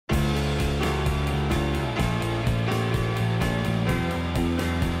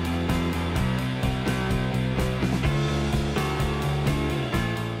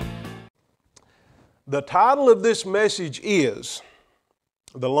The title of this message is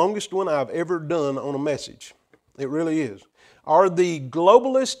the longest one I've ever done on a message. It really is. Are the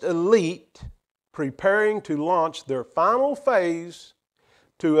globalist elite preparing to launch their final phase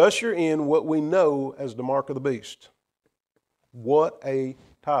to usher in what we know as the mark of the beast? What a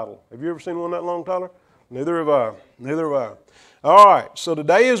title. Have you ever seen one that long, Tyler? Neither have I. Neither have I. All right, so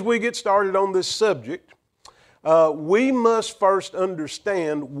today as we get started on this subject, we must first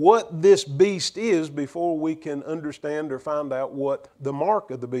understand what this beast is before we can understand or find out what the mark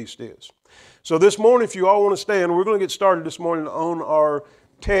of the beast is. So this morning, if you all want to stand, we're going to get started this morning on our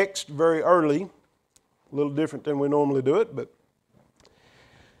text very early. A little different than we normally do it, but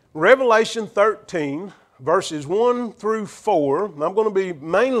Revelation 13, verses 1 through 4, and I'm going to be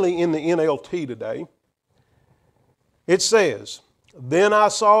mainly in the NLT today. It says, "Then I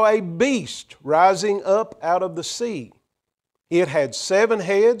saw a beast rising up out of the sea. It had 7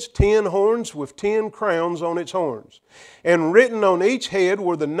 heads, 10 horns, with 10 crowns on its horns. And written on each head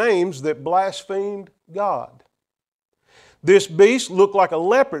were the names that blasphemed God. This beast looked like a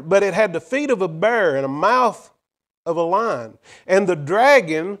leopard, but it had the feet of a bear and a mouth of a lion. And the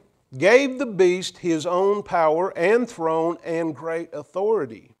dragon gave the beast his own power and throne and great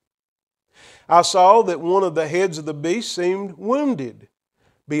authority. I saw that one of the heads of the beast seemed wounded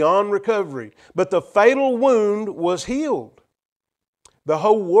beyond recovery, but the fatal wound was healed. The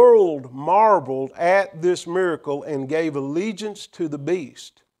whole world marveled at this miracle and gave allegiance to the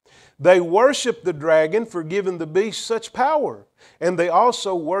beast. They worshiped the dragon for giving the beast such power, and they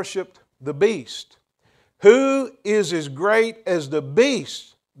also worshiped the beast. 'Who is as great as the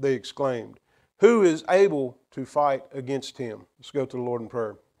beast?' they exclaimed. 'Who is able to fight against him?'" Let's go to the Lord in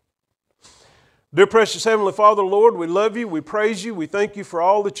prayer. Dear precious Heavenly Father, Lord, we love you, we praise you, we thank you for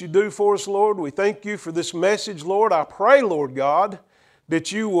all that you do for us, Lord. We thank you for this message, Lord. I pray, Lord God,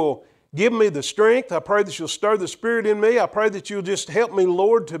 that you will give me the strength. I pray that you'll stir the Spirit in me. I pray that you'll just help me,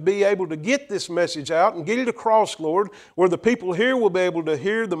 Lord, to be able to get this message out and get it across, Lord, where the people here will be able to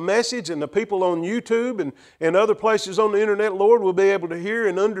hear the message, and the people on YouTube and other places on the internet, Lord, will be able to hear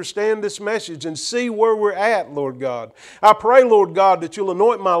and understand this message and see where we're at, Lord God. I pray, Lord God, that you'll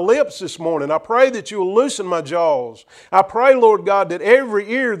anoint my lips this morning. I pray that you'll loosen my jaws. I pray, Lord God, that every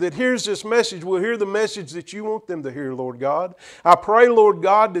ear that hears this message will hear the message that you want them to hear, Lord God. I pray, Lord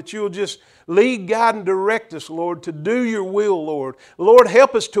God, that you'll just lead, guide, and direct us, Lord, to do your will, Lord. Lord,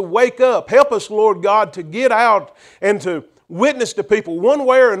 help us to wake up. Help us, Lord God, to get out and to witness to people one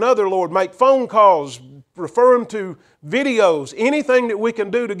way or another, Lord. Make phone calls, refer them to videos, anything that we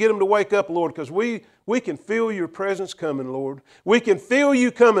can do to get them to wake up, Lord, because we can feel your presence coming, Lord. We can feel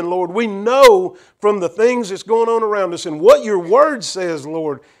you coming, Lord. We know from the things that's going on around us and what your word says,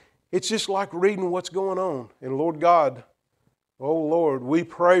 Lord. It's just like reading what's going on. And Lord God, oh Lord, we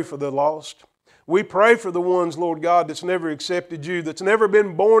pray for the lost. We pray for the ones, Lord God, that's never accepted you, that's never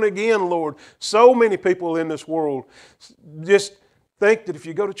been born again, Lord. So many people in this world just think that if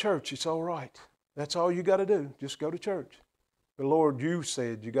you go to church, it's all right. That's all you got to do. Just go to church. But Lord, you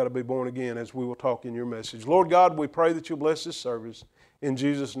said you got to be born again, as we will talk in your message. Lord God, we pray that you'll bless this service. In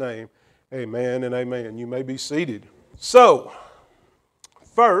Jesus' name, amen and amen. You may be seated. So,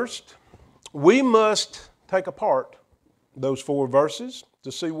 first, we must take apart those 4 verses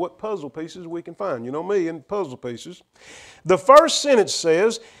to see what puzzle pieces we can find. You know me and puzzle pieces. The first sentence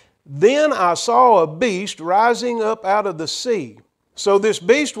says, "Then I saw a beast rising up out of the sea." So this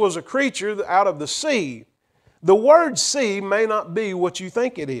beast was a creature out of the sea. The word sea may not be what you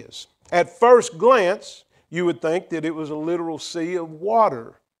think it is. At first glance, you would think that it was a literal sea of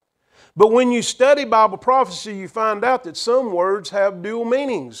water. But when you study Bible prophecy, you find out that some words have dual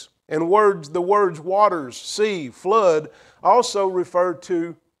meanings. And the words waters, sea, flood also refer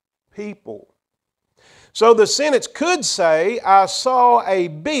to people. So the sentence could say, "I saw a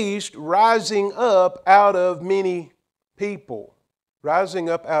beast rising up out of many people." Rising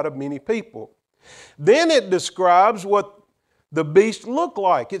up out of many people. Then it describes what the beast looked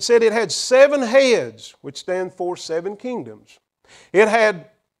like. It said it had 7 heads, which stand for 7 kingdoms. It had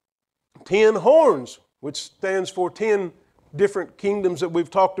 10 horns, which stands for 10 different kingdoms that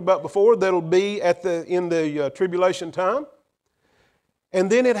we've talked about before that'll be in the tribulation time. And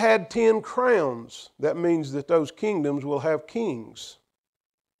then it had 10 crowns. That means that those kingdoms will have kings.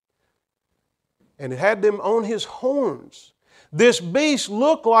 And it had them on his horns. This beast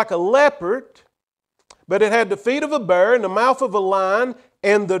looked like a leopard, but it had the feet of a bear and the mouth of a lion,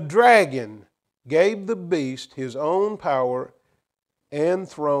 and the dragon gave the beast his own power and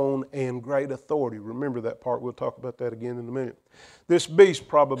throne and great authority. Remember that part. We'll talk about that again in a minute. This beast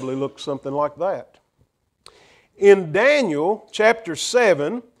probably looked something like that. In Daniel chapter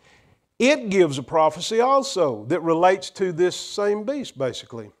 7, It gives a prophecy also that relates to this same beast,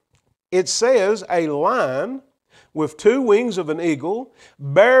 basically. It says, a lion with 2 wings of an eagle,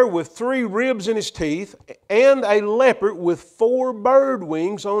 bear with 3 ribs in his teeth, and a leopard with 4 bird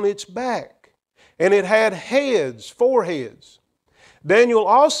wings on its back. And it had heads, 4 heads. Daniel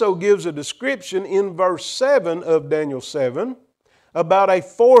also gives a description in verse 7 of Daniel 7 about a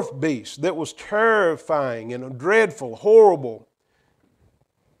 4th beast that was terrifying and dreadful, horrible.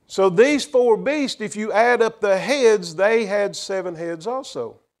 So these 4 beasts, if you add up the heads, they had 7 heads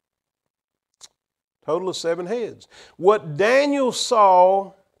also. Total of 7 heads. What Daniel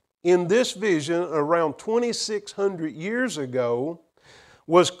saw in this vision around 2,600 years ago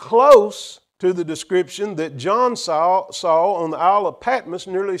was close to the description that John saw on the Isle of Patmos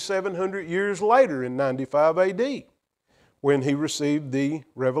nearly 700 years later in 95 AD, when he received the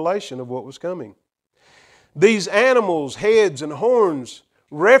revelation of what was coming. These animals, heads and horns,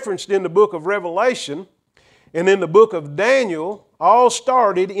 referenced in the book of Revelation and in the book of Daniel, all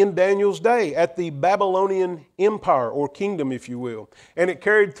started in Daniel's day at the Babylonian Empire, or kingdom, if you will. And it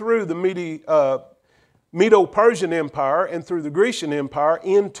carried through the Medo-Persian Empire and through the Grecian Empire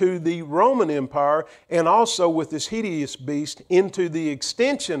into the Roman Empire, and also with this hideous beast into the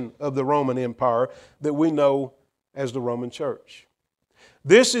extension of the Roman Empire that we know as the Roman Church.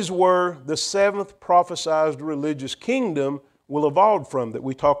 This is where the 7th prophesied religious kingdom will evolve from, that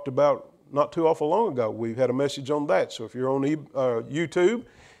we talked about not too awful long ago. We've had a message on that. So if you're on YouTube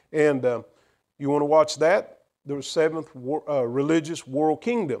and you want to watch that, the 7th religious world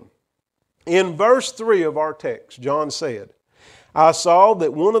kingdom. In verse 3 of our text, John said, I saw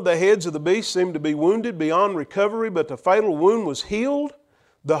that one of the heads of the beast seemed to be wounded beyond recovery, but the fatal wound was healed.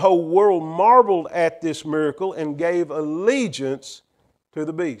 The whole world marveled at this miracle and gave allegiance to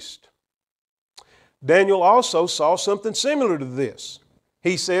the beast. Daniel also saw something similar to this.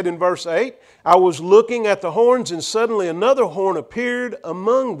 He said in verse 8, I was looking at the horns, and suddenly another horn appeared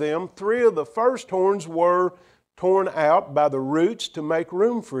among them. 3 of the first horns were torn out by the roots to make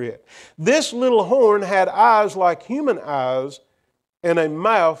room for it. This little horn had eyes like human eyes and a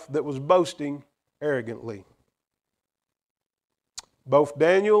mouth that was boasting arrogantly. Both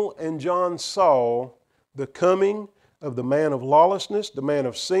Daniel and John saw the coming of the man of lawlessness, the man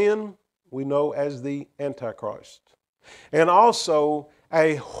of sin, we know as the Antichrist, and also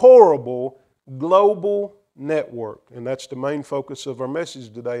a horrible global network. And that's the main focus of our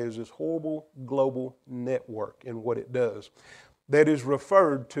message today, is this horrible global network and what it does. That is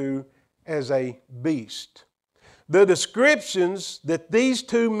referred to as a beast. The descriptions that these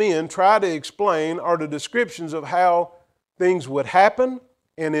 2 men try to explain are the descriptions of how things would happen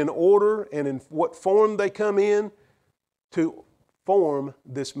and in order and in what form they come in to form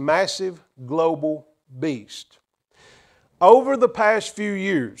this massive global beast. Over the past few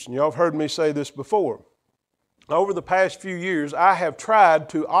years, and y'all have heard me say this before, over the past few years I have tried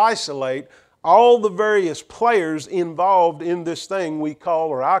to isolate all the various players involved in this thing we call,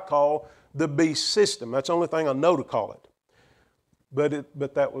 or I call, the beast system. That's the only thing I know to call it.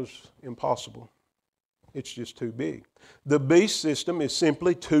 But that was impossible. It's just too big. The beast system is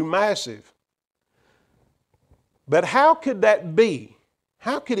simply too massive. But how could that be?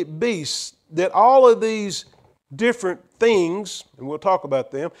 How could it be that all of these different things, and we'll talk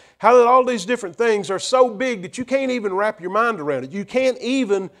about them, how that all these different things are so big that you can't even wrap your mind around it. You can't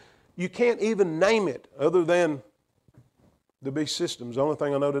even name it other than the beast system is the only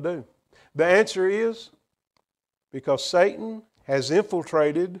thing I know to do. The answer is because Satan has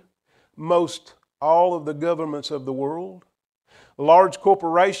infiltrated most all of the governments of the world, large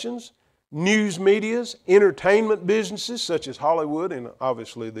corporations, news medias, entertainment businesses such as Hollywood and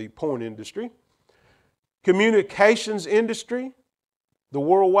obviously the porn industry, communications industry, the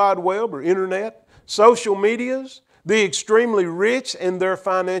World Wide Web or internet, social medias, the extremely rich and their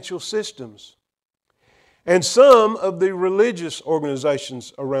financial systems, and some of the religious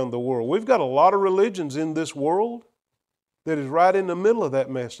organizations around the world. We've got a lot of religions in this world that is right in the middle of that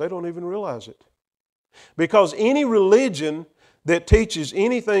mess. They don't even realize it. Because any religion that teaches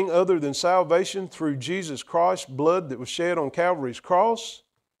anything other than salvation through Jesus Christ's blood that was shed on Calvary's cross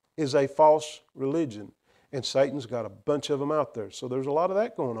is a false religion. And Satan's got a bunch of them out there. So there's a lot of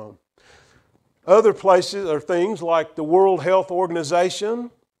that going on. Other places are things like the World Health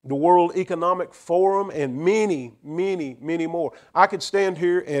Organization, the World Economic Forum, and many, many, many more. I could stand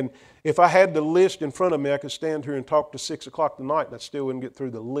here and if I had the list in front of me, I could stand here and talk to 6 o'clock tonight and I still wouldn't get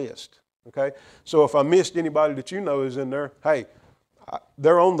through the list. Okay? So if I missed anybody that you know is in there, hey,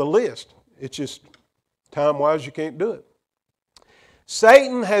 they're on the list. It's just time-wise you can't do it.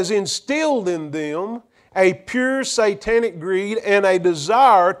 Satan has instilled in them a pure satanic greed, and a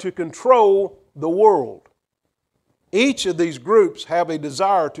desire to control the world. Each of these groups have a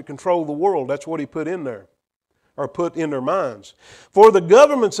desire to control the world. That's what he put in there, or put in their minds. For the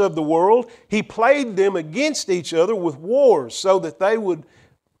governments of the world, he played them against each other with wars, so that they would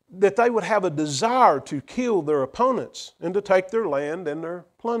have a desire to kill their opponents and to take their land and their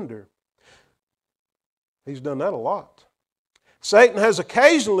plunder. He's done that a lot. Satan has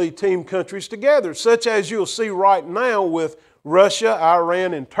occasionally teamed countries together, such as you'll see right now with Russia,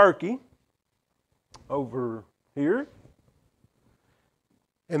 Iran, and Turkey over here.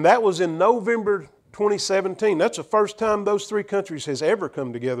 And that was in November 2017. That's the first time those three countries has ever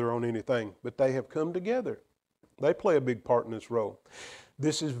come together on anything, but they have come together. They play a big part in this role.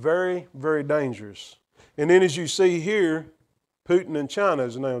 This is very, very dangerous. And then as you see here, Putin and China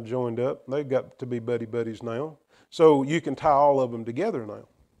is now joined up. They've got to be buddy-buddies now. So you can tie all of them together now.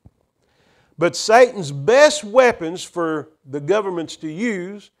 But Satan's best weapons for the governments to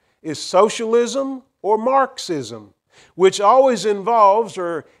use is socialism or Marxism, which always involves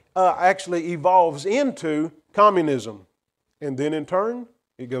or actually evolves into communism. And then in turn,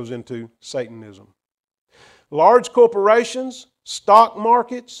 it goes into Satanism. Large corporations, stock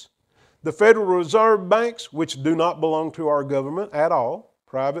markets, the Federal Reserve banks, which do not belong to our government at all,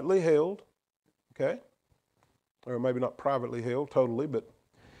 privately held, okay? Or maybe not privately held totally, but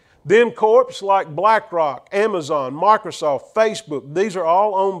then corps like BlackRock, Amazon, Microsoft, Facebook, these are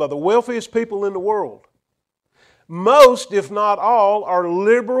all owned by the wealthiest people in the world. Most, if not all, are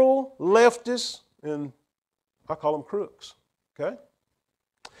liberal, leftists, and I call them crooks, okay?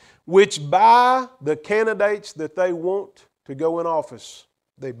 Which buy the candidates that they want to go in office.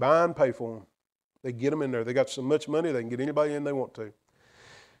 They buy and pay for them. They get them in there. They got so much money they can get anybody in they want to.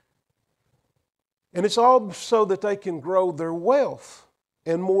 And it's all so that they can grow their wealth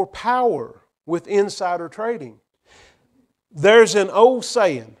and more power with insider trading. There's an old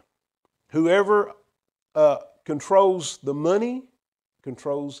saying, whoever controls the money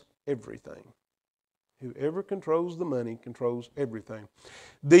controls everything. Whoever controls the money controls everything.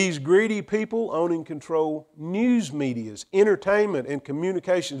 These greedy people own and control news medias, entertainment, and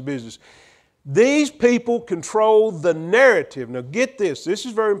communications business. These people control the narrative. Now get this, this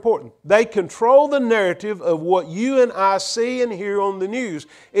is very important. They control the narrative of what you and I see and hear on the news.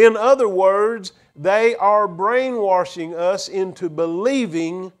 In other words, they are brainwashing us into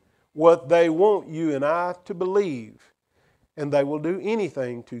believing what they want you and I to believe. And they will do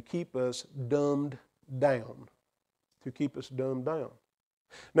anything to keep us dumbed down. To keep us dumbed down.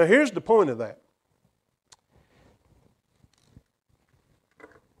 Now here's the point of that.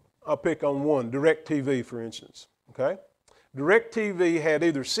 I'll pick on one, DirecTV for instance, okay? DirecTV had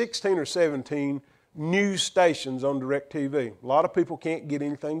either 16 or 17 news stations on DirecTV. A lot of people can't get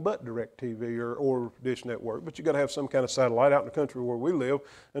anything but DirecTV or Dish Network, but you got to have some kind of satellite out in the country where we live.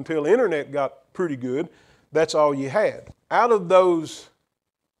 Until the internet got pretty good, that's all you had. Out of those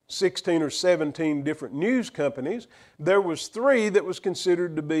 16 or 17 different news companies, there was 3 that was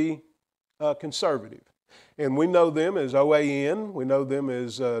considered to be conservative. And we know them as OAN, we know them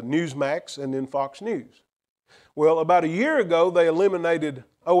as Newsmax, and then Fox News. Well, about a year ago, they eliminated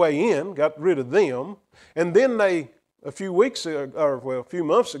OAN, got rid of them, and then a few months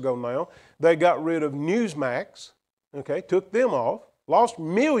ago now, they got rid of Newsmax, okay, took them off, lost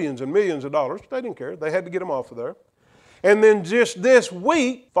millions and millions of dollars, but they didn't care, they had to get them off of there. And then just this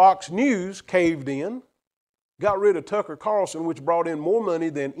week, Fox News caved in, got rid of Tucker Carlson, which brought in more money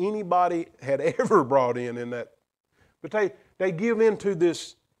than anybody had ever brought in that. But they give into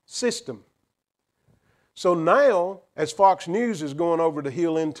this system. So now, as Fox News is going over the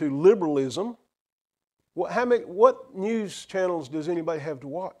hill into liberalism, what news channels does anybody have to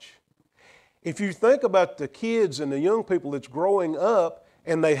watch? If you think about the kids and the young people that's growing up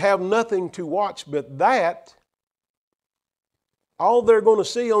and they have nothing to watch but that, all they're going to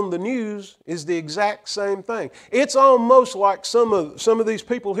see on the news is the exact same thing. It's almost like some of these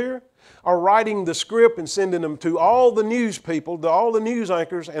people here are writing the script and sending them to all the news people, to all the news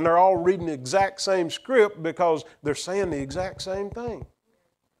anchors, and they're all reading the exact same script because they're saying the exact same thing.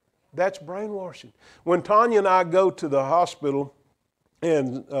 That's brainwashing. When Tanya and I go to the hospital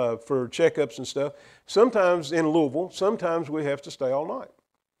and for checkups and stuff, sometimes in Louisville, sometimes we have to stay all night.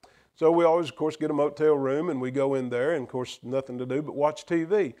 So we always, of course, get a motel room and we go in there and, of course, nothing to do but watch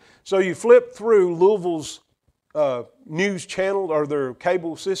TV. So you flip through Louisville's news channel or their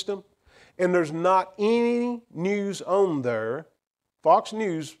cable system, and there's not any news on there. Fox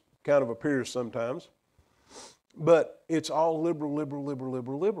News kind of appears sometimes, but it's all liberal, liberal, liberal,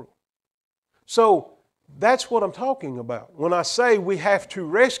 liberal, liberal. So That's what I'm talking about. When I say we have to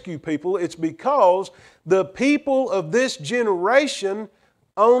rescue people, it's because the people of this generation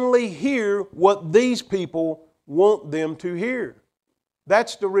only hear what these people want them to hear.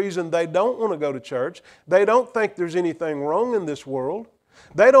 That's the reason they don't want to go to church. They don't think there's anything wrong in this world.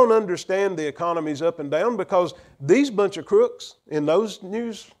 They don't understand the economy's up and down because these bunch of crooks in those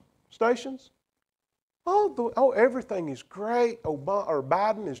news stations, everything is great.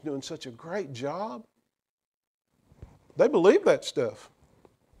 Biden is doing such a great job. They believe that stuff.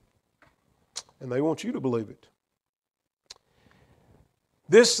 And they want you to believe it.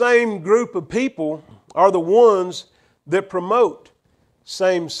 This same group of people are the ones that promote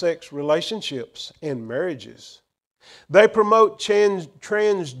same-sex relationships and marriages. They promote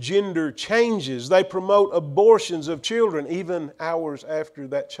transgender changes. They promote abortions of children even hours after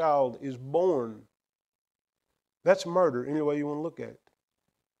that child is born. That's murder any way you want to look at it.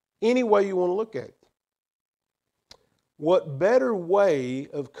 Any way you want to look at it. What better way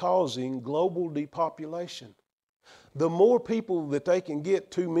of causing global depopulation? The more people that they can get,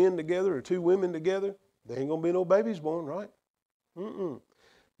 2 men together or 2 women together, there ain't going to be no babies born, right?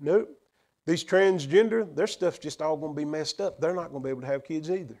 Nope. These transgender, their stuff's just all going to be messed up. They're not going to be able to have kids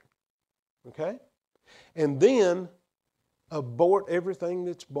either. Okay? And then abort everything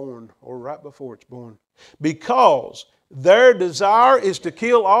that's born or right before it's born. Because their desire is to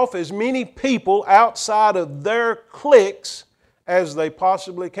kill off as many people outside of their cliques as they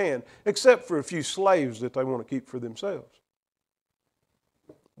possibly can, except for a few slaves that they want to keep for themselves.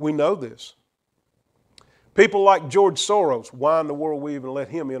 We know this. People like George Soros, why in the world we even let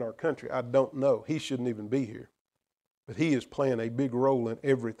him in our country, I don't know. He shouldn't even be here. But he is playing a big role in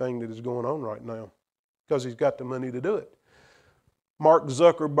everything that is going on right now because he's got the money to do it. Mark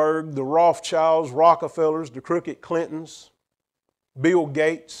Zuckerberg, the Rothschilds, Rockefellers, the crooked Clintons, Bill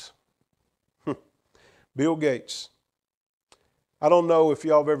Gates. Bill Gates. I don't know if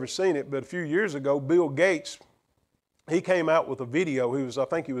y'all have ever seen it, but a few years ago, Bill Gates, he came out with a video. I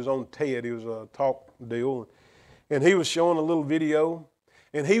think he was on TED. He was a talk deal. And he was showing a little video.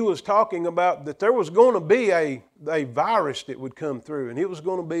 And he was talking about that there was going to be a virus that would come through. And it was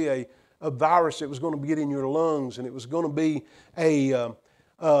going to be a virus that was going to get in your lungs. And it was going to be he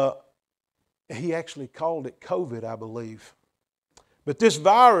actually called it COVID, I believe. But this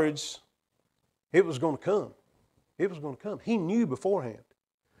virus, it was going to come. It was going to come. He knew beforehand.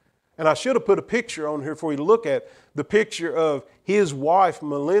 And I should have put a picture on here for you to look at, the picture of his wife,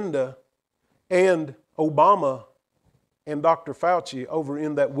 Melinda, and Obama and Dr. Fauci over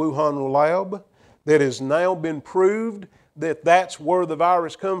in that Wuhan lab that has now been proved that that's where the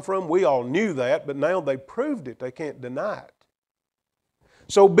virus come from. We all knew that, but now they proved it. They can't deny it.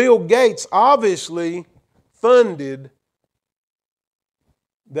 So Bill Gates obviously funded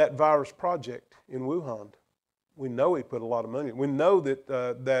that virus project in Wuhan. We know he put a lot of money. We know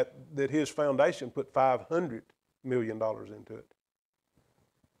that his foundation put $500 million into it.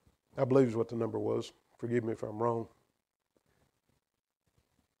 I believe is what the number was. Forgive me if I'm wrong.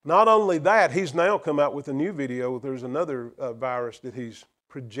 Not only that, he's now come out with a new video. There's another virus that he's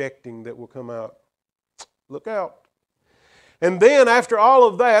projecting that will come out. Look out. And then after all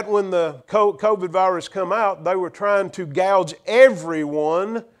of that, when the COVID virus come out, they were trying to gouge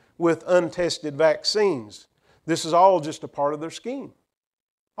everyone with untested vaccines. This is all just a part of their scheme.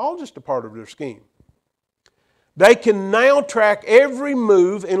 All just a part of their scheme. They can now track every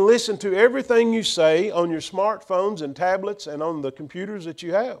move and listen to everything you say on your smartphones and tablets and on the computers that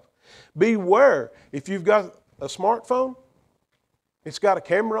you have. Beware, if you've got a smartphone, it's got a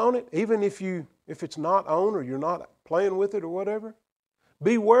camera on it, even if it's not on or you're not playing with it or whatever,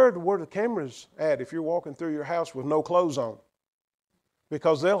 beware of where the camera's at if you're walking through your house with no clothes on.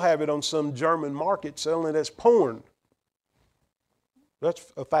 Because they'll have it on some German market selling it as porn.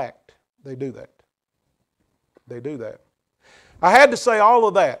 That's a fact. They do that. They do that. I had to say all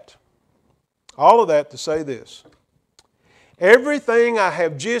of that to say this. Everything I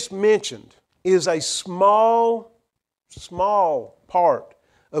have just mentioned is a small part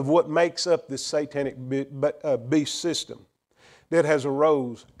of what makes up this satanic beast system that has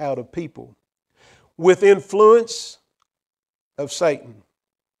arose out of people with influence of Satan.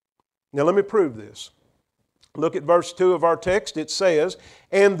 Now let me prove this. Look at verse 2 of our text. It says,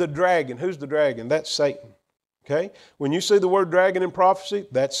 and the dragon. Who's the dragon? That's Satan. Okay? When you see the word dragon in prophecy,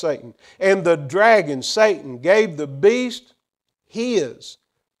 that's Satan. And the dragon, Satan, gave the beast his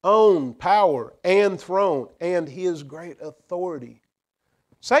own power and throne and his great authority.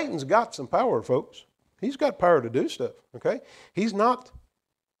 Satan's got some power, folks. He's got power to do stuff. Okay? He's not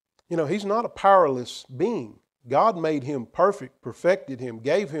a powerless being. God made him perfect, perfected him,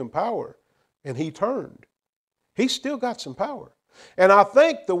 gave him power. and he turned. He's still got some power. And I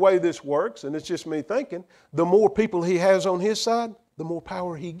think the way this works, and it's just me thinking, the more people he has on his side, the more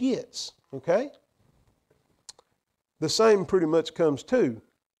power he gets. Okay? The same pretty much comes too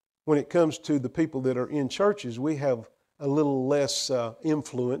when it comes to the people that are in churches. We have a little less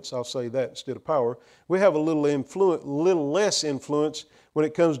influence, I'll say that instead of power. We have a little less influence when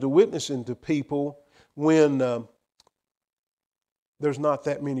it comes to witnessing to people when there's not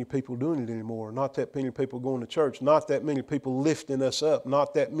that many people doing it anymore, not that many people going to church, not that many people lifting us up,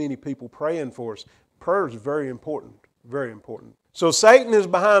 not that many people praying for us. Prayer is very important, very important. So Satan is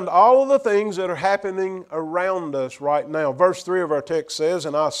behind all of the things that are happening around us right now. Verse 3 of our text says,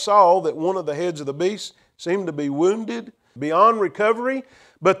 "And I saw that one of the heads of the beast seemed to be wounded beyond recovery,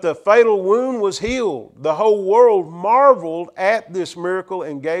 but the fatal wound was healed. The whole world marveled at this miracle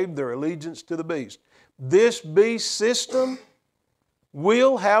and gave their allegiance to the beast." This beast system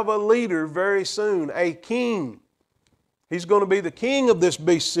will have a leader very soon, a king. He's going to be the king of this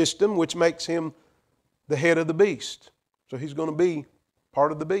beast system, which makes him the head of the beast. So he's going to be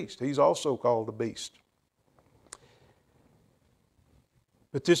part of the beast. He's also called the beast.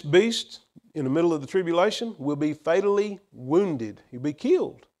 But this beast, in the middle of the tribulation, will be fatally wounded. He'll be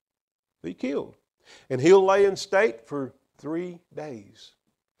killed. Be killed. And he'll lay in state for 3 days.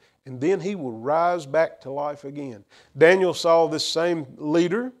 And then he will rise back to life again. Daniel saw this same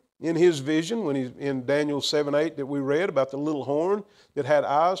leader in his vision when he's in Daniel 7:8 that we read about the little horn that had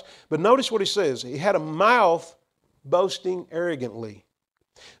eyes. But notice what he says. He had a mouth boasting arrogantly.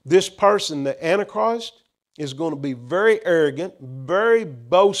 This person, the Antichrist, is going to be very arrogant, very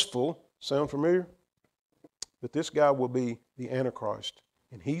boastful. Sound familiar? But this guy will be the Antichrist.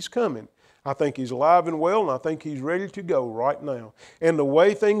 And he's coming. I think he's alive and well, and I think he's ready to go right now. And the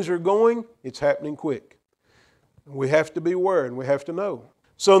way things are going, it's happening quick. We have to be aware and we have to know.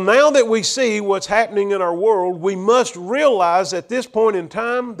 So now that we see what's happening in our world, we must realize at this point in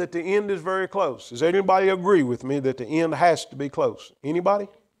time that the end is very close. Does anybody agree with me that the end has to be close? Anybody?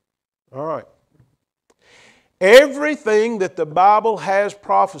 All right. Everything that the Bible has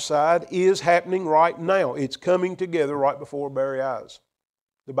prophesied is happening right now. It's coming together right before our very eyes.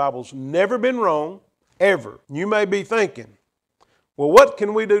 The Bible's never been wrong, ever. You may be thinking, well, what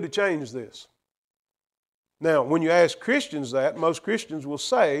can we do to change this? Now, when you ask Christians that, most Christians will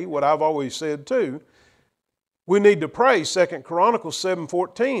say what I've always said too. We need to pray 2 Chronicles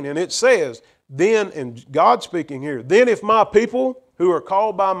 7:14, and it says, then, and God speaking here, then if my people who are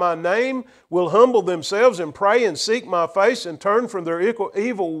called by my name will humble themselves and pray and seek my face and turn from their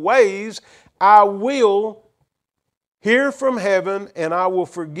evil ways, I will hear from heaven, and I will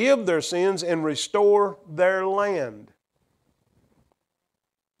forgive their sins and restore their land.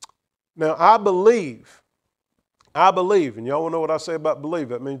 Now, I believe, and y'all will know what I say about believe,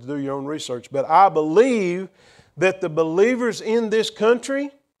 that means do your own research, but I believe that the believers in this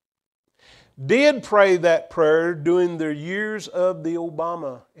country did pray that prayer during the years of the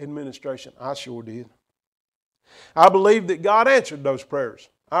Obama administration. I sure did. I believe that God answered those prayers.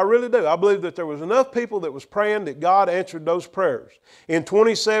 I really do. I believe that there was enough people that was praying that God answered those prayers. In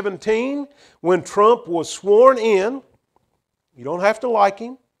 2017, when Trump was sworn in, you don't have to like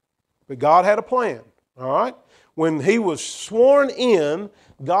him, but God had a plan, all right? When he was sworn in,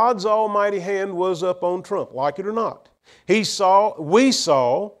 God's almighty hand was up on Trump, like it or not. We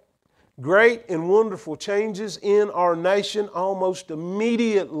saw great and wonderful changes in our nation almost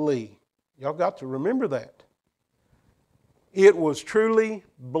immediately. Y'all got to remember that. It was truly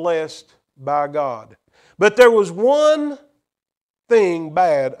blessed by God. But there was one thing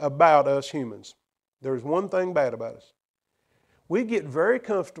bad about us humans. There was one thing bad about us. We get very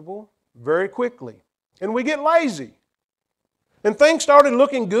comfortable very quickly. And we get lazy. And things started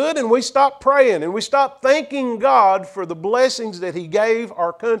looking good and we stopped praying and we stopped thanking God for the blessings that He gave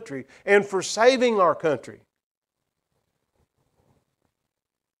our country and for saving our country.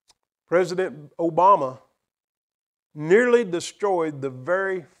 President Obama nearly destroyed the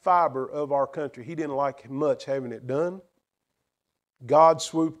very fiber of our country. He didn't like much having it done. God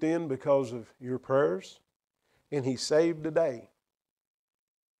swooped in because of your prayers, and He saved the day.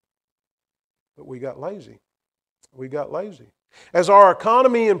 But we got lazy. We got lazy. As our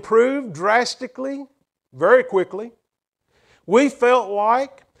economy improved drastically, very quickly, we felt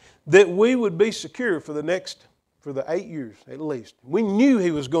like that we would be secure for the 8 years at least. We knew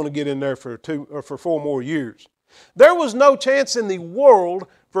he was going to get in there for 4 more years. There was no chance in the world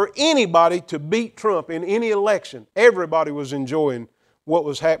for anybody to beat Trump in any election. Everybody was enjoying what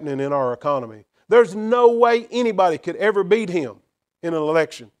was happening in our economy. There's no way anybody could ever beat him in an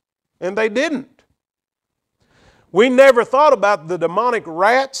election. And they didn't. We never thought about the demonic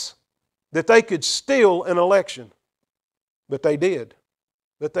rats that they could steal an election. But they did.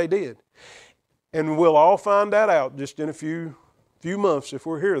 But they did. And we'll all find that out just in a few months. If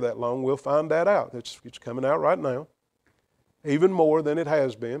we're here that long, we'll find that out. It's coming out right now, even more than it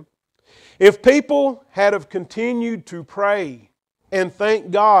has been. If people had have continued to pray and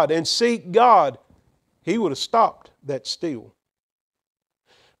thank God and seek God, He would have stopped that steal.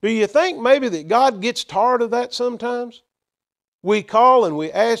 Do you think maybe that God gets tired of that sometimes? We call and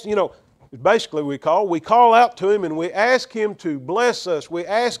we ask, basically we call out to Him and we ask Him to bless us. We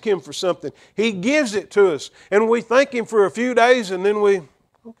ask Him for something. He gives it to us. And we thank Him for a few days and then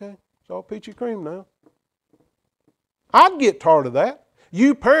okay, it's all peachy cream now. I'd get tired of that.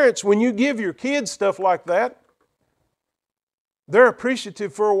 You parents, when you give your kids stuff like that, they're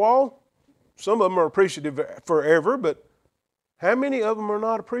appreciative for a while. Some of them are appreciative forever, but how many of them are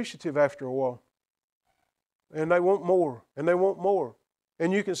not appreciative after a while? And they want more, and they want more.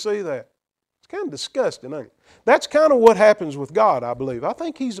 And you can see that. It's kind of disgusting, ain't it? That's kind of what happens with God, I believe. I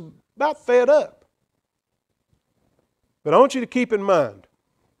think He's about fed up. But I want you to keep in mind,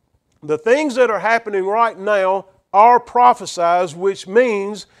 the things that are happening right now are prophesied, which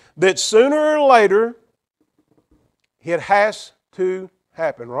means that sooner or later, it has to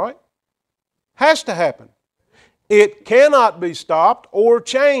happen, right? Has to happen. It cannot be stopped or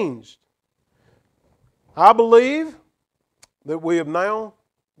changed. I believe that we have now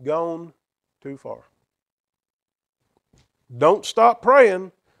gone too far. Don't stop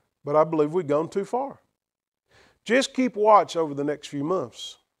praying, but I believe we've gone too far. Just keep watch over the next few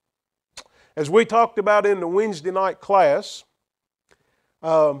months. As we talked about in the Wednesday night class,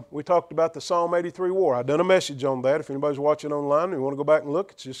 we talked about the Psalm 83 War. I've done a message on that. If anybody's watching online and you want to go back and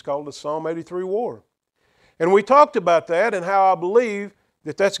look, it's just called the Psalm 83 War. And we talked about that and how I believe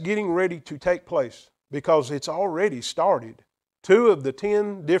that that's getting ready to take place because it's already started. 2 of the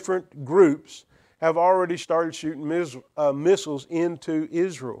 10 different groups have already started shooting missiles into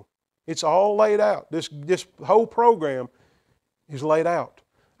Israel. It's all laid out. This whole program is laid out.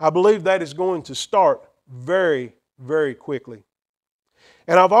 I believe that is going to start very, very quickly.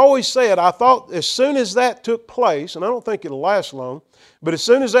 And I've always said, I thought as soon as that took place, and I don't think it'll last long, but as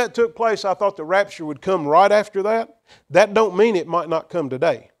soon as that took place, I thought the rapture would come right after that. That don't mean it might not come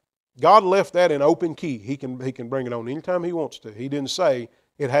today. God left that in open key. He can bring it on anytime He wants to. He didn't say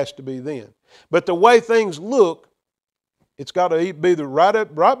it has to be then. But the way things look, it's got to be either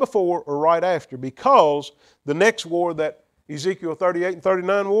right before or right after, because the next war, that Ezekiel 38 and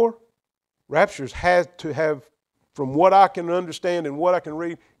 39 war, raptures had to have, from what I can understand and what I can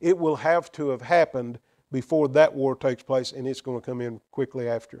read, it will have to have happened before that war takes place, and it's going to come in quickly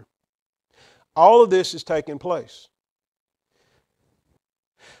after. All of this is taking place.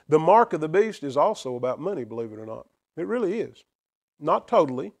 The mark of the beast is also about money, believe it or not. It really is. Not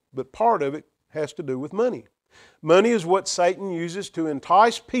totally, but part of it has to do with money. Money is what Satan uses to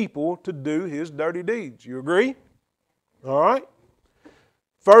entice people to do his dirty deeds. You agree? All right?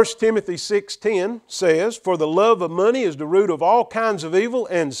 1 Timothy 6:10 says, "For the love of money is the root of all kinds of evil,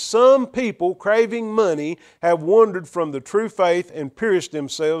 and some people, craving money, have wandered from the true faith and pierced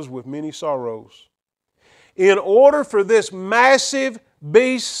themselves with many sorrows." In order for this massive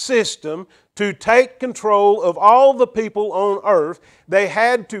beast system to take control of all the people on earth, they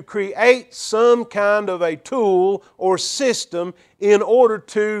had to create some kind of a tool or system in order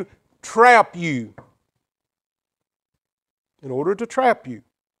to trap you. In order to trap you.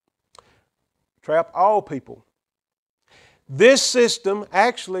 Trap all people. This system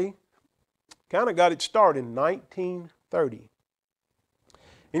actually kind of got its start in 1930.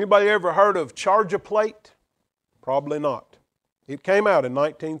 Anybody ever heard of Charge-A-Plate? Probably not. It came out in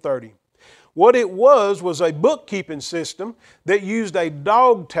 1930. What it was a bookkeeping system that used a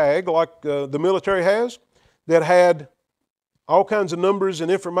dog tag like the military has, that had all kinds of numbers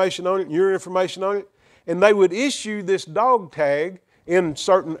and information on it, and your information on it, and they would issue this dog tag in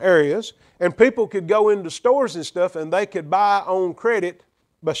certain areas, and people could go into stores and stuff and they could buy on credit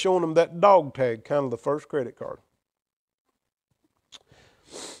by showing them that dog tag, kind of the first credit card.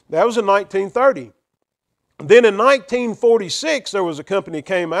 That was in 1930. Then in 1946, there was a company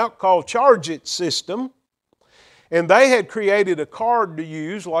came out called Charge-It System, and they had created a card to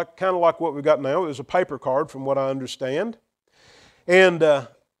use, kind of like what we've got now. It was a paper card from what I understand. And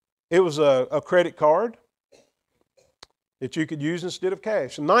it was a credit card that you could use instead of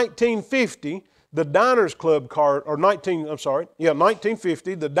cash. In 1950, the Diners Club card,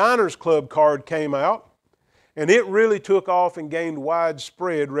 1950, the Diners Club card came out, and it really took off and gained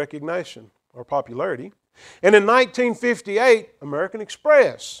widespread recognition or popularity. And in 1958, American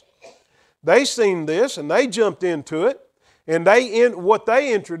Express, they seen this and they jumped into it, and what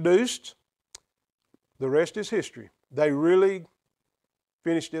they introduced the rest is history. They really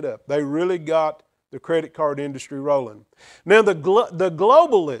finished it up. They really got the credit card industry rolling. Now, the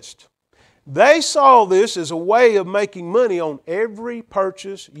globalists, they saw this as a way of making money on every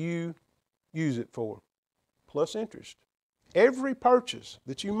purchase you use it for, plus interest. Every purchase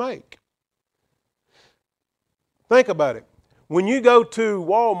that you make. Think about it. When you go to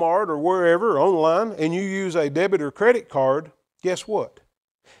Walmart or wherever online and you use a debit or credit card, guess what?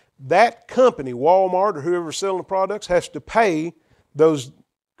 That company, Walmart or whoever's selling the products, has to pay those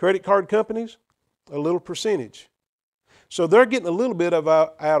credit card companies a little percentage. So they're getting a little bit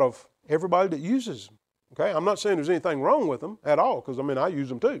out of everybody that uses them. Okay? I'm not saying there's anything wrong with them at all, because I use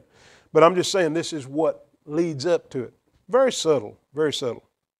them too. But I'm just saying this is what leads up to it. Very subtle, very subtle.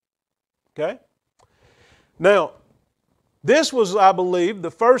 Okay? Now, this was, I believe, the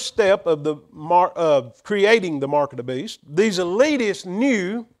first step of creating the mark of the beast. These elitists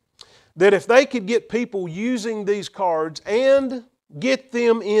knew that if they could get people using these cards and get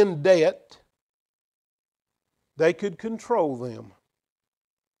them in debt, they could control them.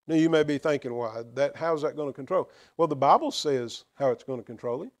 Now you may be thinking, how's that going to control? Well, the Bible says how it's going to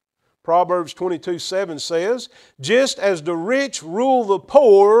control it. Proverbs 22:7 says, just as the rich rule the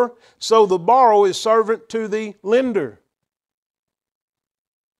poor, so the borrower is servant to the lender.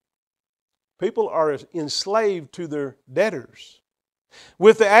 People are enslaved to their debtors.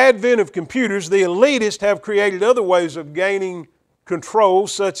 With the advent of computers, the elitists have created other ways of gaining control,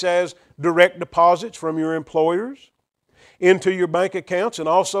 such as direct deposits from your employers into your bank accounts, and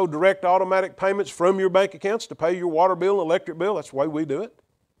also direct automatic payments from your bank accounts to pay your water bill and electric bill. That's the way we do it.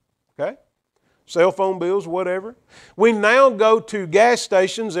 Okay? Cell phone bills, whatever. We now go to gas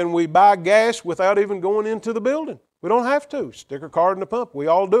stations and we buy gas without even going into the building. We don't have to. Stick a card in the pump. We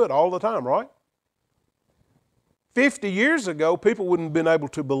all do it all the time, right? 50 years ago, people wouldn't have been able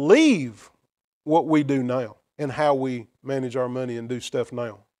to believe what we do now and how we manage our money and do stuff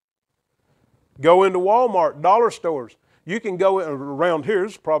now. Go into Walmart, dollar stores. You can go in, around here,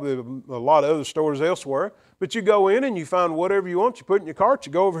 there's probably a lot of other stores elsewhere, but you go in and you find whatever you want, you put it in your cart,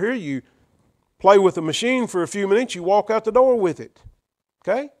 you go over here, you play with the machine for a few minutes, you walk out the door with it.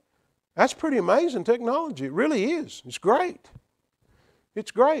 Okay? That's pretty amazing technology. It really is. It's great.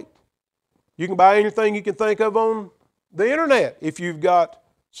 It's great. You can buy anything you can think of on the internet. If you've got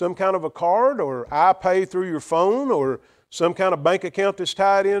some kind of a card or iPay through your phone or some kind of bank account that's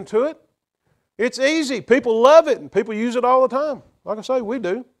tied into it, it's easy. People love it and people use it all the time. Like I say, we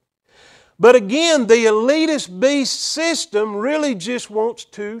do. But again, the elitist beast system really just wants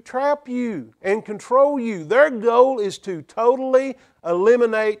to trap you and control you. Their goal is to totally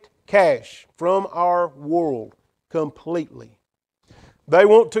eliminate cash from our world completely. They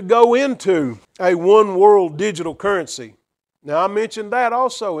want to go into a one world digital currency. Now I mentioned that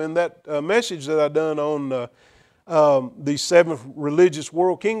also in that message that I done on the seventh religious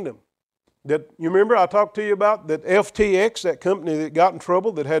world kingdom. That you remember I talked to you about that FTX, that company that got in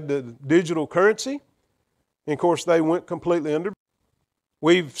trouble that had the digital currency. And of course they went completely under.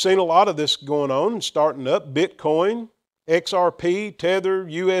 We've seen a lot of this going on, starting up. Bitcoin, XRP, Tether,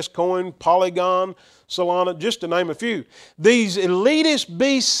 US Coin, Polygon, Solana, just to name a few. These elitist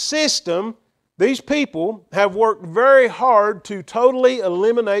beast system, these people have worked very hard to totally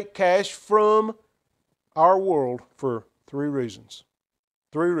eliminate cash from our world for three reasons.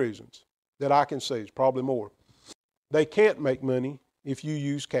 Three reasons that I can see. It's probably more. They can't make money if you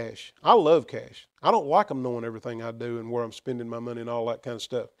use cash. I love cash. I don't like them knowing everything I do and where I'm spending my money and all that kind of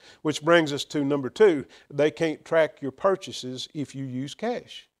stuff. Which brings us to number two. They can't track your purchases if you use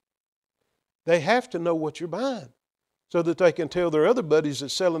cash. They have to know what you're buying so that they can tell their other buddies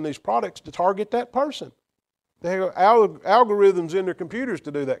that's selling these products to target that person. They have algorithms in their computers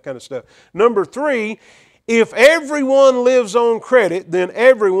to do that kind of stuff. Number three, if everyone lives on credit, then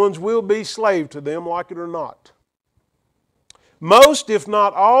everyone's will be slave to them, like it or not. Most, if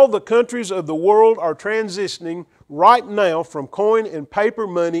not all, the countries of the world are transitioning right now from coin and paper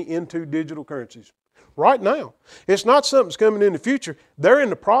money into digital currencies. Right now. It's not something that's coming in the future. They're in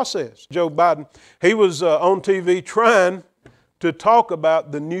the process. Joe Biden, he was on TV trying to talk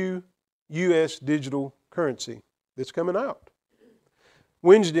about the new U.S. digital currency that's coming out.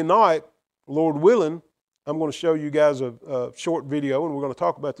 Wednesday night, Lord willing, I'm going to show you guys a short video, and we're going to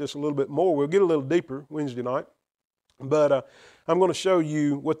talk about this a little bit more. We'll get a little deeper Wednesday night. But I'm going to show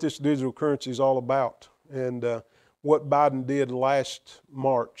you what this digital currency is all about and what Biden did last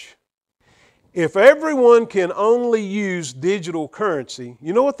March. If everyone can only use digital currency,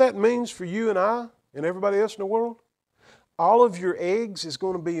 you know what that means for you and I and everybody else in the world? All of your eggs is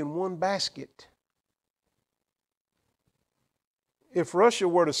going to be in one basket. if Russia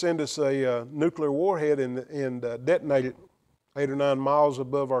were to send us a nuclear warhead and detonate it 8 or 9 miles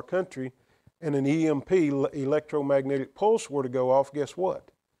above our country, and an EMP, electromagnetic pulse, were to go off, guess what?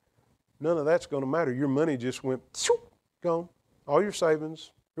 None of that's going to matter. Your money just went, gone. All your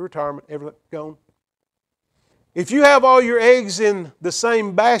savings, your retirement, everything, gone. If you have all your eggs in the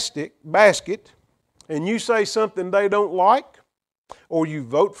same basket, and you say something they don't like, or you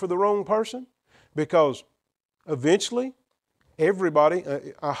vote for the wrong person, because eventually, everybody,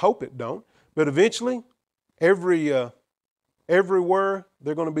 I hope it don't, but eventually, everywhere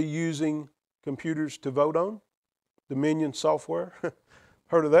they're going to be using computers to vote on, Dominion software.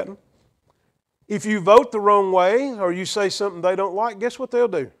 Heard of that one? If you vote the wrong way or you say something they don't like, guess what they'll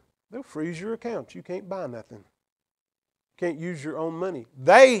do? They'll freeze your account. You can't buy nothing. Can't use your own money.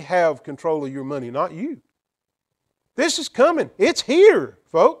 They have control of your money, not you. This is coming. It's here,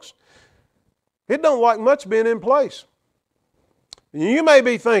 folks. It don't like much being in place. You may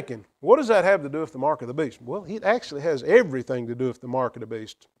be thinking, what does that have to do with the mark of the beast? Well, it actually has everything to do with the mark of the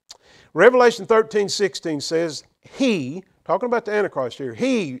beast. Revelation 13:16 says, He, talking about the Antichrist here,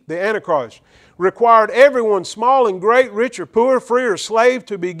 He, the Antichrist, required everyone, small and great, rich or poor, free or slave,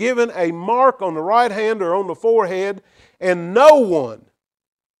 to be given a mark on the right hand or on the forehead, and no one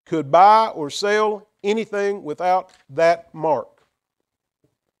could buy or sell anything without that mark,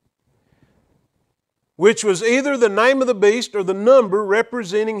 which was either the name of the beast or the number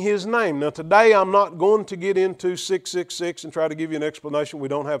representing his name. Now today I'm not going to get into 666 and try to give you an explanation. We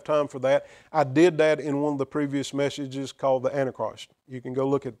don't have time for that. I did that in one of the previous messages called the Antichrist. You can go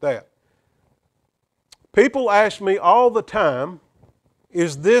look at that. People ask me all the time,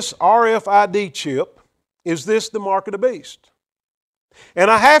 is this RFID chip, is this the mark of the beast?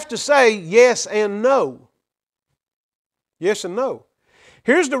 And I have to say yes and no. Yes and no.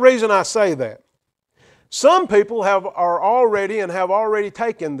 Here's the reason I say that. Some people have already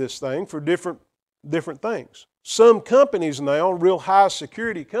taken this thing for different things. Some companies now, real high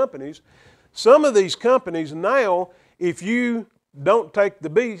security companies, some of these companies now, if you don't take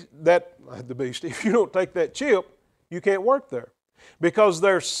if you don't take that chip, you can't work there. Because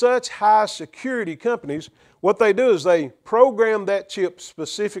they're such high security companies, what they do is they program that chip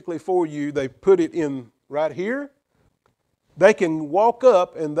specifically for you. They put it in right here. They can walk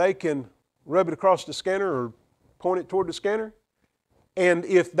up and they can rub it across the scanner or point it toward the scanner. And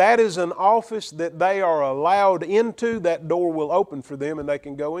if that is an office that they are allowed into, that door will open for them and they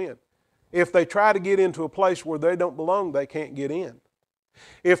can go in. If they try to get into a place where they don't belong, they can't get in.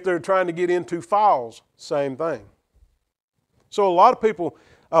 If they're trying to get into files, same thing. So a lot of people,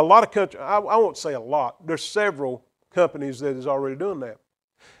 a lot of countries, I won't say a lot, there's several companies that is already doing that.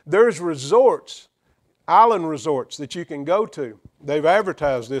 There's resorts, island resorts that you can go to. They've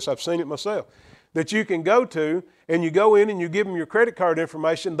advertised this, I've seen it myself, that you can go to and you go in and you give them your credit card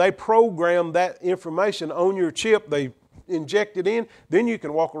information. They program that information on your chip. They inject it in. Then you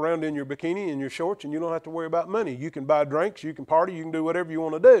can walk around in your bikini and your shorts and you don't have to worry about money. You can buy drinks, you can party, you can do whatever you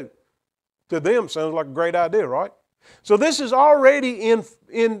want to do. To them, sounds like a great idea, right? So this is already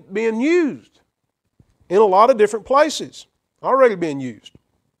in being used in a lot of different places. Already being used.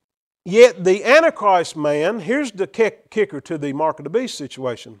 Yet the Antichrist man, here's the kicker to the mark of the beast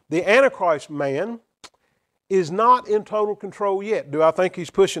situation. The Antichrist man is not in total control yet. Do I think he's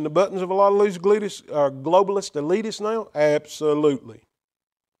pushing the buttons of a lot of these globalist elitists now? Absolutely.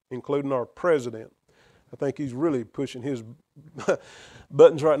 Including our president. I think he's really pushing his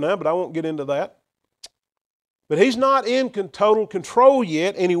buttons right now, but I won't get into that. But he's not in total control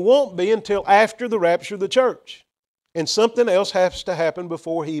yet, and he won't be until after the rapture of the church. And something else has to happen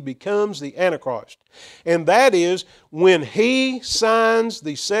before he becomes the Antichrist. And that is when he signs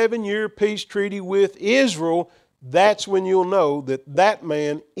the 7-year peace treaty with Israel, that's when you'll know that that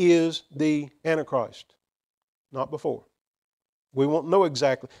man is the Antichrist. Not before. We won't know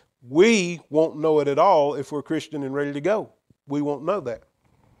exactly. We won't know it at all if we're Christian and ready to go. We won't know that.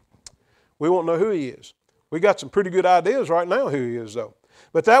 We won't know who he is. We got some pretty good ideas right now who he is though.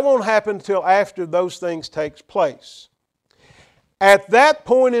 But that won't happen until after those things take place. At that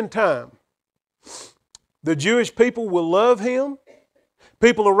point in time, the Jewish people will love him.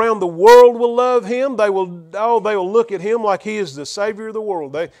 People around the world will love him. They will look at him like he is the Savior of the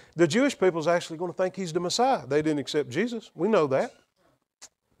world. The Jewish people is actually going to think he's the Messiah. They didn't accept Jesus. We know that.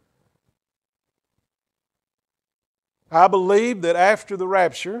 I believe that after the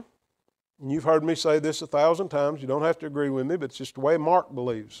rapture, and you've heard me say this 1,000 times, you don't have to agree with me, but it's just the way Mark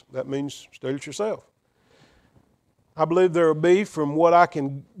believes. That means study it yourself. I believe there will be, from what I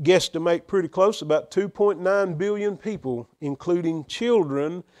can guesstimate pretty close, about 2.9 billion people, including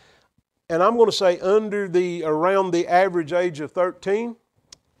children and I'm going to say around the average age of 13,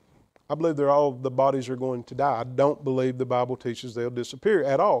 I believe the bodies are going to die. I don't believe the Bible teaches they'll disappear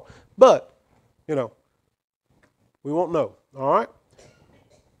at all. But, we won't know, all right?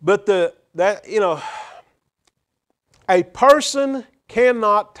 But a person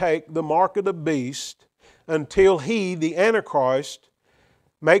cannot take the mark of the beast until he, the Antichrist,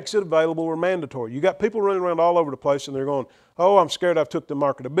 makes it available or mandatory. You got people running around all over the place and they're going, oh, I'm scared I've took the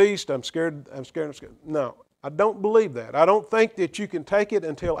mark of the beast. I'm scared. No, I don't believe that. I don't think that you can take it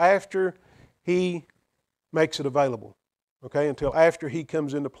until after he makes it available. Okay, until after he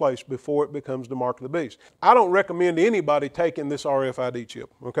comes into place before it becomes the mark of the beast. I don't recommend anybody taking this RFID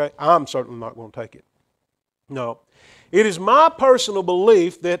chip. Okay, I'm certainly not going to take it. No. It is my personal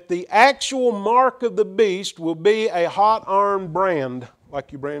belief that the actual mark of the beast will be a hot iron brand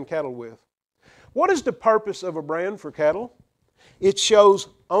like you brand cattle with. What is the purpose of a brand for cattle? It shows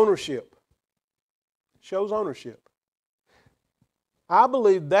ownership. It shows ownership. I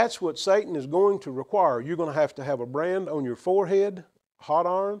believe that's what Satan is going to require. You're going to have a brand on your forehead, hot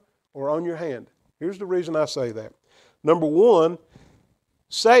iron, or on your hand. Here's the reason I say that. Number one,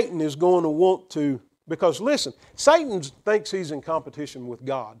 Satan is going to want to, because listen, Satan thinks he's in competition with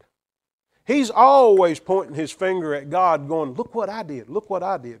God. He's always pointing his finger at God going, look what I did, look what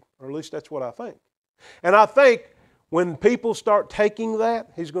I did. Or at least that's what I think. And I think when people start taking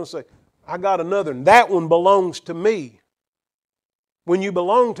that, he's going to say, I got another, and that one belongs to me. When you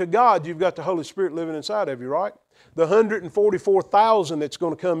belong to God, you've got the Holy Spirit living inside of you, right? The 144,000 that's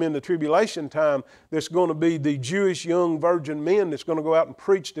going to come in the tribulation time, that's going to be the Jewish young virgin men that's going to go out and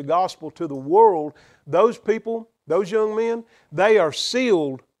preach the gospel to the world, those people, those young men, they are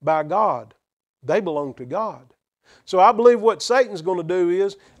sealed by God. They belong to God. So I believe what Satan's going to do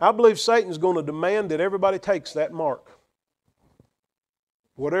is, I believe Satan's going to demand that everybody takes that mark.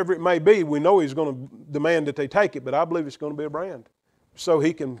 Whatever it may be, we know he's going to demand that they take it, but I believe it's going to be a brand so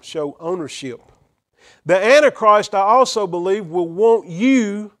he can show ownership. The Antichrist, I also believe, will want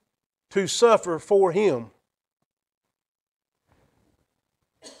you to suffer for him,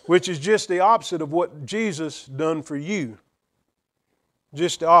 which is just the opposite of what Jesus done for you.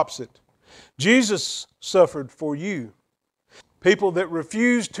 Just the opposite. Jesus suffered for you. People that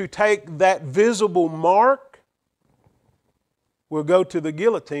refuse to take that visible mark will go to the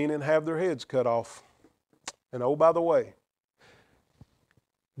guillotine and have their heads cut off. And oh, by the way,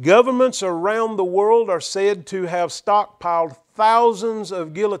 governments around the world are said to have stockpiled thousands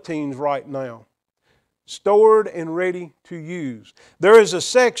of guillotines right now, stored and ready to use. There is a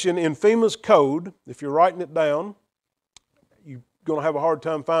section in FEMA's code, if you're writing it down, you're going to have a hard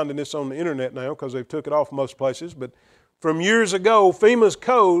time finding this on the internet now because they've took it off most places, but from years ago, FEMA's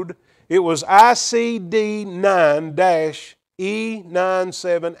code, it was ICD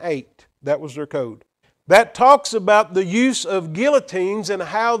 9-E978. That was their code. That talks about the use of guillotines and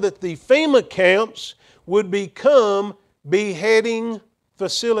how that the FEMA camps would become beheading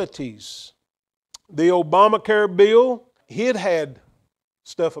facilities. The Obamacare bill, it had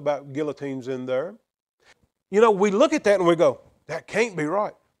stuff about guillotines in there. We look at that and we go, that can't be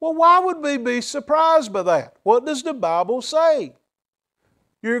right. Well, why would we be surprised by that? What does the Bible say?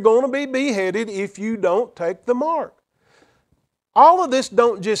 You're going to be beheaded if you don't take the mark. All of this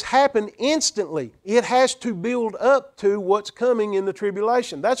don't just happen instantly. It has to build up to what's coming in the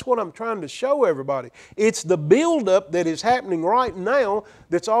tribulation. That's what I'm trying to show everybody. It's the build-up that is happening right now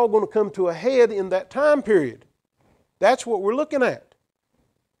that's all going to come to a head in that time period. That's what we're looking at.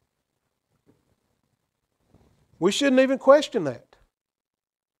 We shouldn't even question that.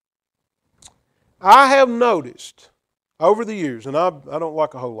 I have noticed over the years, and I don't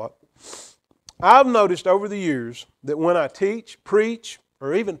like a whole lot, I've noticed over the years that when I teach, preach,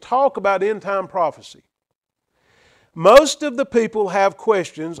 or even talk about end-time prophecy, most of the people have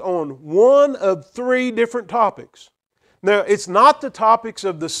questions on one of three different topics. Now, it's not the topics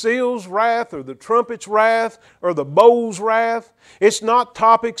of the seal's wrath or the trumpet's wrath or the bowl's wrath. It's not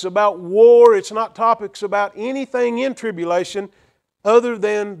topics about war. It's not topics about anything in tribulation other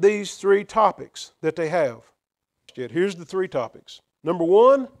than these three topics that they have. Here's the three topics. Number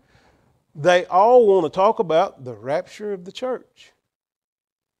one, they all want to talk about the rapture of the church.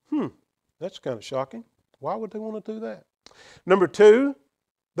 That's kind of shocking. Why would they want to do that? Number two,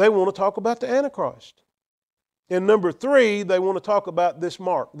 they want to talk about the Antichrist. And number three, they want to talk about this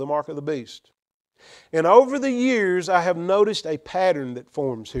mark, the mark of the beast. And over the years, I have noticed a pattern that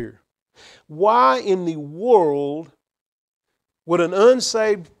forms here. Why in the world would an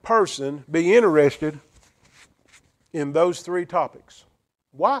unsaved person be interested in those three topics?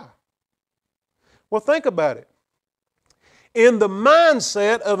 Why? Well, think about it. In the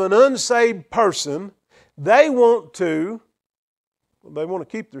mindset of an unsaved person, they want to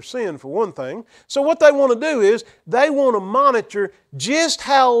keep their sin for one thing. So what they want to do is they want to monitor just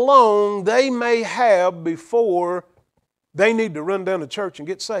how long they may have before they need to run down to church and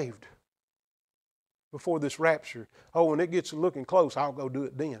get saved. Before this rapture. Oh, when it gets looking close, I'll go do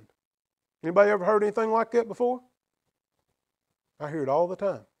it then. Anybody ever heard anything like that before? I hear it all the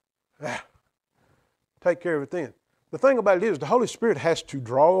time. Take care of it then. The thing about it is the Holy Spirit has to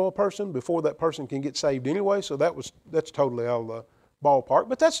draw a person before that person can get saved anyway, so that's totally out of the ballpark.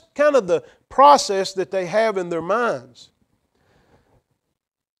 But that's kind of the process that they have in their minds.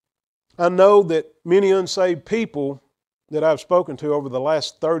 I know that many unsaved people that I've spoken to over the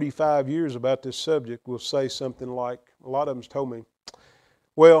last 35 years about this subject will say something like, a lot of them's told me,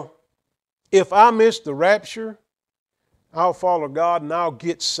 well, if I miss the rapture, I'll follow God and I'll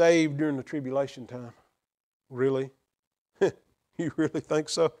get saved during the tribulation time. Really? You really think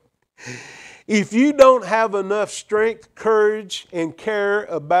so? If you don't have enough strength, courage, and care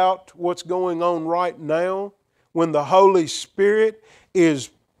about what's going on right now, when the Holy Spirit is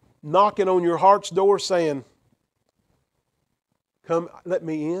knocking on your heart's door saying, come, let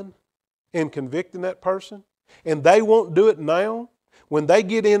me in, and convicting that person, and they won't do it now, when they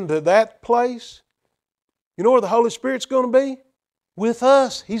get into that place, you know where the Holy Spirit's going to be? With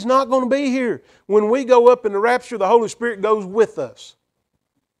us. He's not going to be here. When we go up in the rapture, the Holy Spirit goes with us.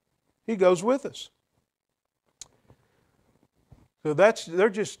 He goes with us. So they're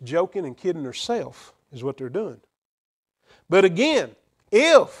just joking and kidding themselves is what they're doing. But again,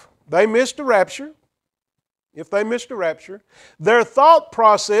 if they missed the rapture, their thought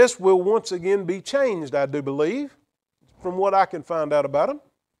process will once again be changed, I do believe, from what I can find out about them.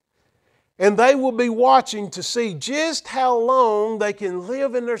 And they will be watching to see just how long they can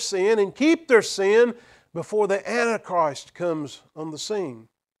live in their sin and keep their sin before the Antichrist comes on the scene.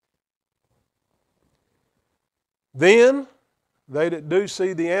 Then, they that do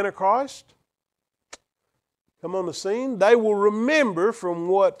see the Antichrist come on the scene, they will remember from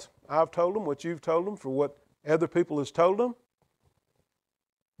what I've told them, what you've told them, for what other people has told them,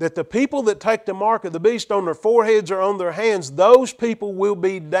 that the people that take the mark of the beast on their foreheads or on their hands, those people will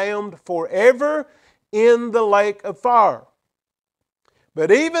be damned forever in the lake of fire.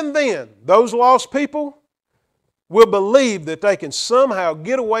 But even then, those lost people will believe that they can somehow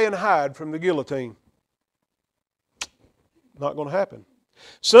get away and hide from the guillotine. Not going to happen.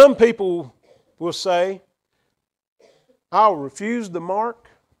 Some people will say, I'll refuse the mark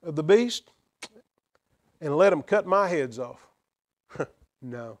of the beast and let them cut my heads off.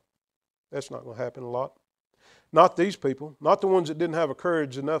 No, that's not going to happen a lot. Not these people. Not the ones that didn't have a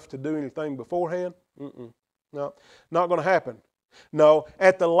courage enough to do anything beforehand. No, not going to happen. No,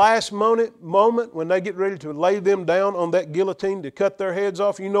 at the last moment when they get ready to lay them down on that guillotine to cut their heads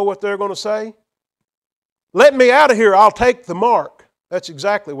off, you know what they're going to say? Let me out of here, I'll take the mark. That's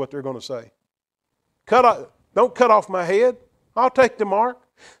exactly what they're going to say. Don't cut off my head, I'll take the mark.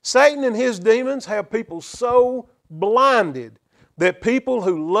 Satan and his demons have people so blinded that people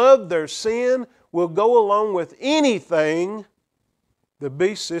who love their sin will go along with anything the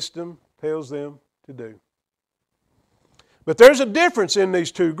beast system tells them to do. But there's a difference in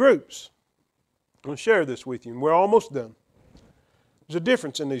these two groups. I'm going to share this with you, and we're almost done. There's a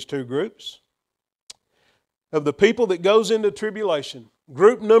difference in these two groups of the people that goes into tribulation.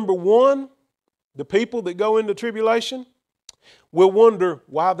 Group number one, the people that go into tribulation, will wonder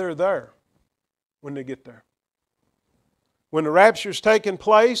why they're there when they get there. When the rapture's taking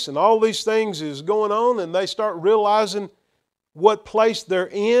place and all these things is going on and they start realizing what place they're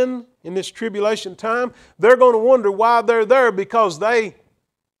in this tribulation time, they're going to wonder why they're there because they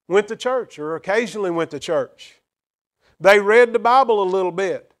went to church or occasionally went to church. They read the Bible a little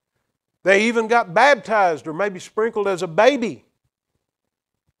bit. They even got baptized or maybe sprinkled as a baby.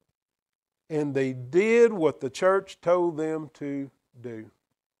 And they did what the church told them to do.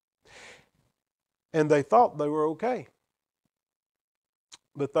 And they thought they were okay.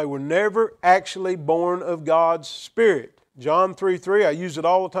 But they were never actually born of God's Spirit. John 3:3, I use it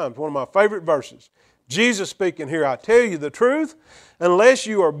all the time. It's one of my favorite verses. Jesus speaking here, I tell you the truth, unless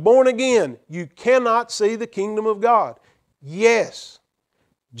you are born again, you cannot see the kingdom of God. Yes,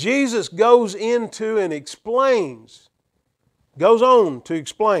 Jesus goes into and goes on to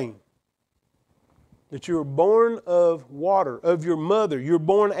explain that you are born of water, of your mother. You're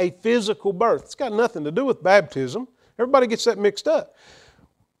born a physical birth. It's got nothing to do with baptism. Everybody gets that mixed up.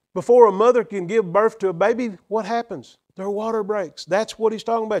 Before a mother can give birth to a baby, what happens? Their water breaks. That's what he's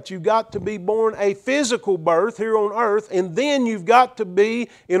talking about. You've got to be born a physical birth here on earth, and then you've got to be,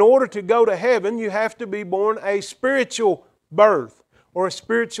 in order to go to heaven, you have to be born a spiritual birth or a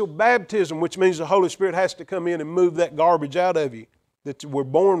spiritual baptism, which means the Holy Spirit has to come in and move that garbage out of you that we're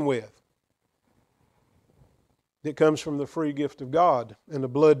born with. That comes from the free gift of God and the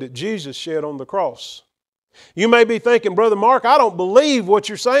blood that Jesus shed on the cross. You may be thinking, Brother Mark, I don't believe what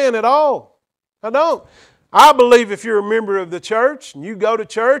you're saying at all. I don't. I believe if you're a member of the church and you go to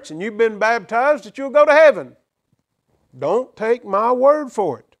church and you've been baptized that you'll go to heaven. Don't take my word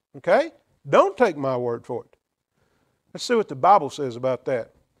for it. Okay? Don't take my word for it. Let's see what the Bible says about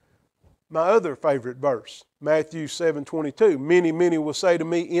that. My other favorite verse, Matthew 7:22. Many will say to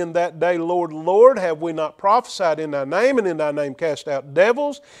me in that day, Lord, Lord, have we not prophesied in thy name, and in thy name cast out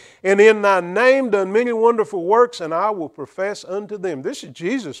devils, and in thy name done many wonderful works, and I will profess unto them. This is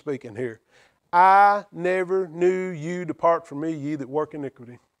Jesus speaking here. I never knew you, depart from me, ye that work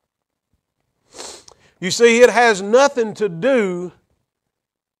iniquity. You see, it has nothing to do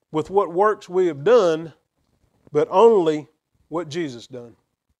with what works we have done, but only what Jesus done.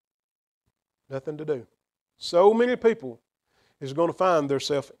 Nothing to do. So many people is going to find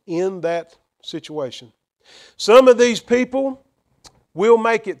themselves in that situation. Some of these people will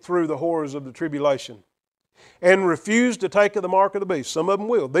make it through the horrors of the tribulation and refuse to take the mark of the beast. Some of them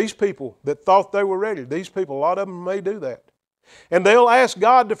will. These people that thought they were ready, these people, a lot of them may do that. And they'll ask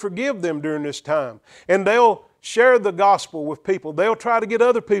God to forgive them during this time. And they'll share the gospel with people. They'll try to get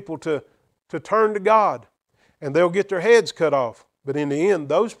other people to turn to God. And they'll get their heads cut off. But in the end,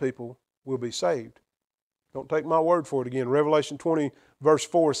 those people will be saved. Don't take my word for it again. Revelation 20 verse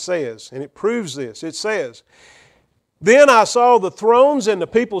 4 says, and it proves this. It says, Then I saw the thrones and the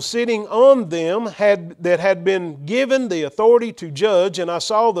people sitting on them that had been given the authority to judge, and I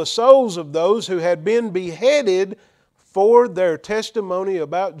saw the souls of those who had been beheaded for their testimony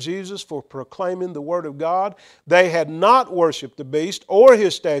about Jesus, for proclaiming the Word of God. They had not worshipped the beast or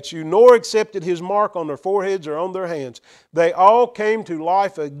his statue, nor accepted his mark on their foreheads or on their hands. They all came to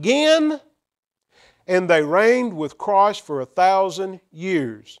life again, and they reigned with Christ for 1,000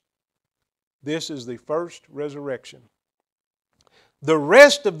 years. This is the first resurrection. The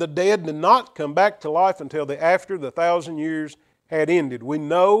rest of the dead did not come back to life until after the 1,000 years had ended. We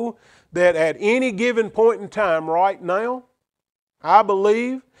know that at any given point in time right now, I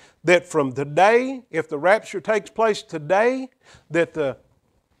believe that from today, if the rapture takes place today, that the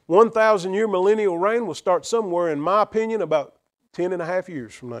 1,000-year millennial reign will start somewhere, in my opinion, about 10 and a half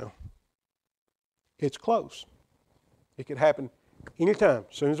years from now. It's close. It could happen anytime,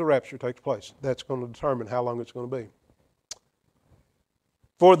 as soon as the rapture takes place. That's going to determine how long it's going to be.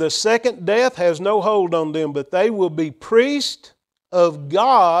 For the second death has no hold on them, but they will be priests of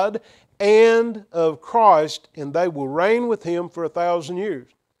God and of Christ, and they will reign with Him for 1,000 years.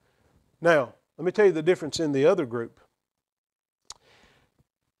 Now, let me tell you the difference in the other group.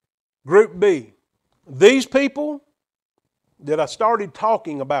 Group B. These people that I started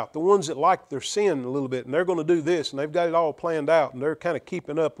talking about, the ones that like their sin a little bit, and they're going to do this, and they've got it all planned out, and they're kind of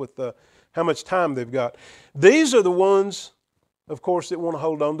keeping up with how much time they've got. These are the ones, of course, that want to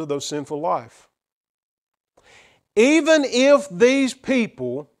hold on to those sinful life. Even if these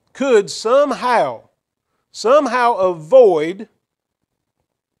people could somehow avoid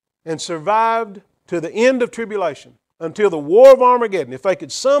and survived to the end of tribulation, until the war of Armageddon, if they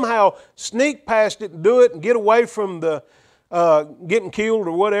could somehow sneak past it and do it and get away from the getting killed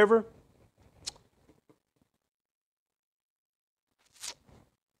or whatever,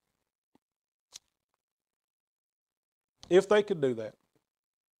 if they could do that,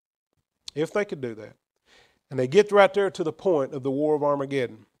 and they get right there to the point of the war of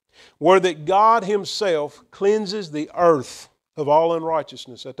Armageddon, where that God Himself cleanses the earth of all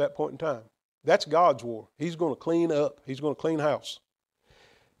unrighteousness at that point in time. That's God's war. He's going to clean up. He's going to clean house.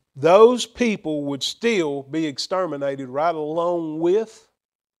 Those people would still be exterminated right along with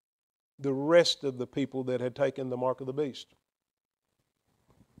the rest of the people that had taken the mark of the beast.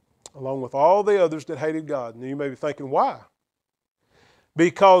 Along with all the others that hated God. And you may be thinking, why?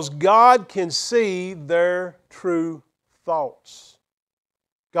 Because God can see their true thoughts.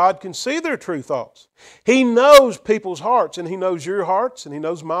 God can see their true thoughts. He knows people's hearts, and He knows your hearts, and He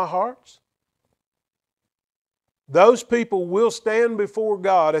knows my hearts. Those people will stand before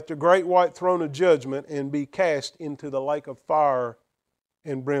God at the great white throne of judgment and be cast into the lake of fire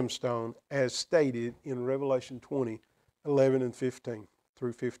and brimstone, as stated in Revelation 20, 11 and 15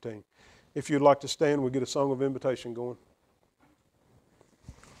 through 15. If you'd like to stand, we'll get a song of invitation going.